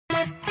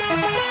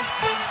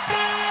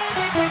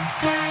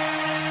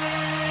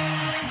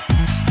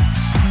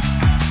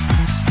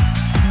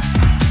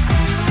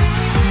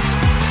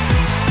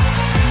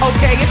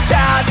okay, it's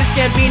childish,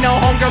 can't be no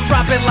homegirl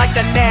dropping like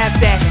the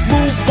NASDAQ.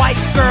 Move white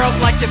girls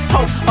like this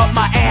coat up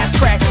my ass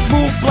crack.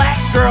 Move black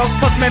girls,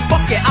 cause man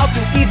fuck it, I'll do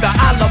either.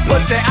 I love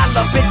pussy, I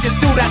love bitches,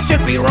 dude, I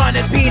should be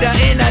running Peter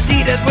in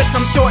Adidas with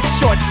some short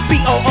shorts.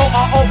 B-O-O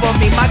all over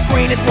me, my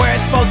green is where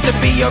it's supposed to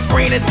be. Your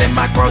green is in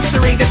my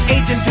grocery. This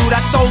Asian dude,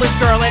 I stole his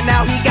girl and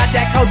now he got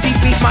that Koji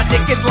beat. My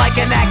dick is like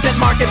an accent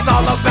mark, it's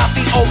all about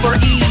the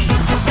over-E.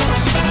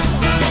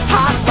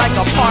 Hot like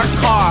a parked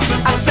car,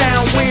 I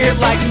sound weird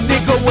like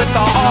nigga with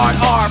a hard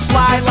R.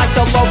 Fly like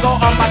the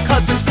logo on my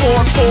cousin's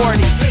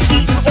 440.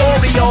 Eating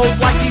Oreos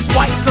like these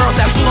white girls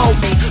that blow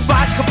me.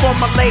 Vodka for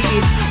my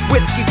ladies,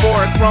 whiskey for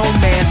a grown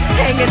man.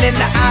 Hanging in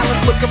the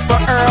islands looking for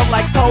Earl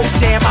like Toe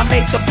Jam. I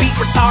make the beat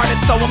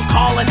retarded so I'm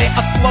calling it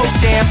a slow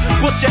jam.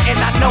 Butcher and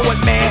I know it,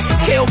 man,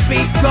 kill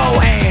beef, go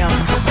ham.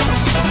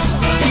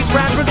 These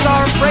rappers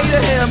are afraid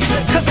of him,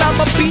 cause I'm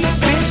a beast,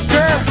 bitch,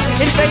 girl.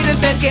 Invaders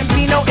and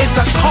Gambino is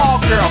a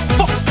call girl.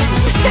 Fuck you,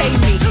 pay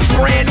me.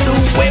 Brand new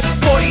whip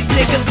for these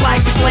niggas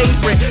like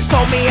slavery.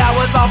 Told me I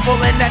was awful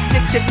and that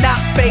shit did not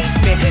faze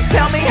me.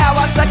 Tell me how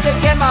I suck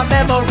again, my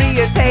memory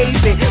is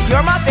hazy.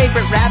 You're my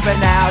favorite rapper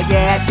now,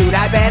 yeah, dude,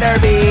 I better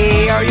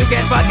be. Or you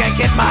can fucking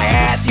kiss my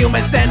ass,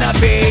 human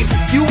centipede.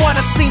 You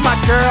wanna see my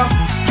girl?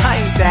 I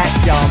ain't that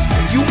dumb.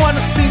 You wanna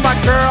see my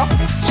girl?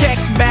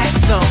 Check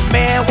Maxim.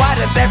 Man, why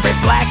does every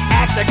black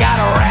actor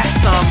gotta rap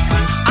some?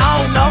 I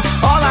don't know,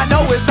 all I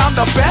know is I'm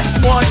the best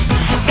one.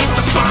 It's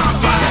a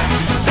bonfire,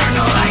 turn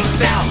the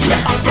lights out.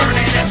 I'm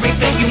burning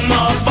everything you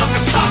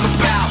motherfuckers talk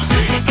about.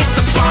 It's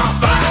a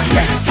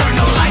bonfire, turn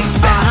the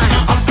lights out.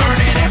 I'm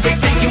burning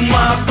everything you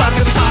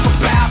motherfuckers talk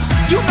about.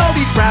 You know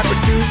these rapper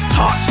dudes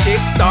talk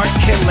shit, start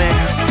killing.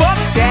 Fuck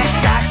that,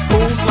 got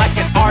goons like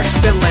an arch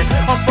villain.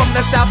 I'm from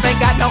the south, ain't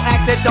got no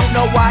accent, don't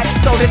know why.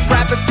 So this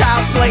rapper's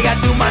child's play, I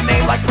do my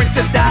name like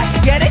Princess Di.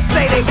 Yeah, they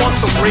say they want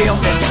the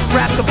realness,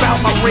 rapped about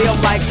my real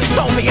life.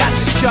 Told me I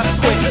should just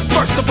quit.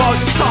 First of all,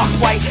 you talk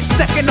white.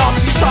 Second off,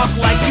 you talk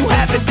like you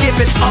haven't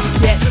given up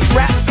yet.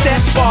 Rap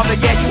stepfather,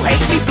 yeah, you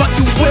hate me, but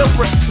you will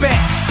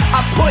respect.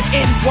 I put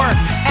in work,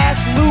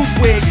 ass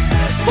Ludwig.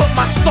 Put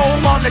my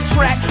soul on the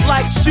track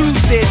like Shoes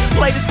did.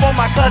 Play this for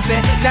my cousin,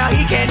 now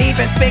he can't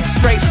even think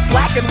straight.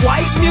 Black and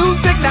white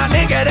music, now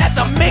nigga, that's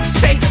a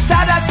mixtape.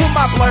 Shout out to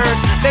my blurs,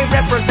 they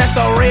represent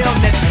the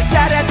realness.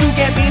 Shout out to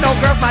Gambino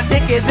girls, my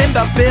dick is in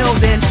the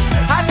building.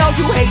 I know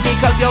you hate me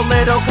cause your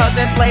little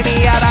cousin play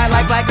me out. I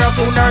like black girls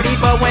who nerdy,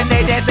 but when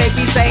they dance they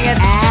be saying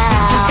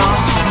ow.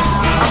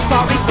 I'm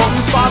sorry for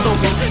you follow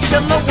me,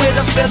 chillin' with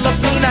a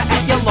Filipina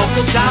at your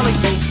local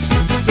Jollibee.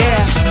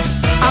 Yeah,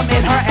 I'm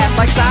in her ass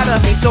like side of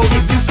me. So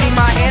if you see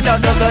my hand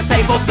under the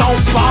table,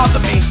 don't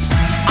bother me.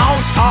 I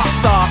don't talk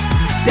soft,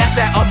 that's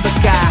that other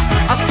guy.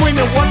 I'm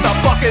screaming what the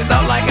fuck is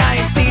up like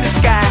I ain't see the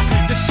sky.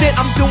 The shit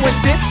I'm doing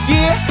this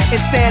year,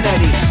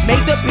 insanity.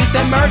 Made the beat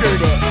that murdered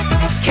it,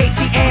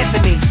 Casey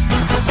Anthony.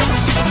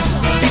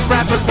 These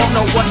rappers won't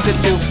know what to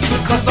do,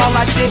 cause all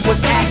I did was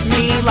act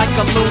me like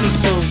a Looney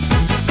Tune.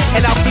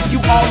 And I'll give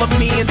you all of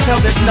me until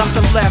there's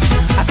nothing left.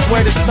 I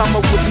swear this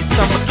summer will be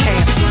summer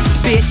camp,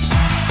 bitch.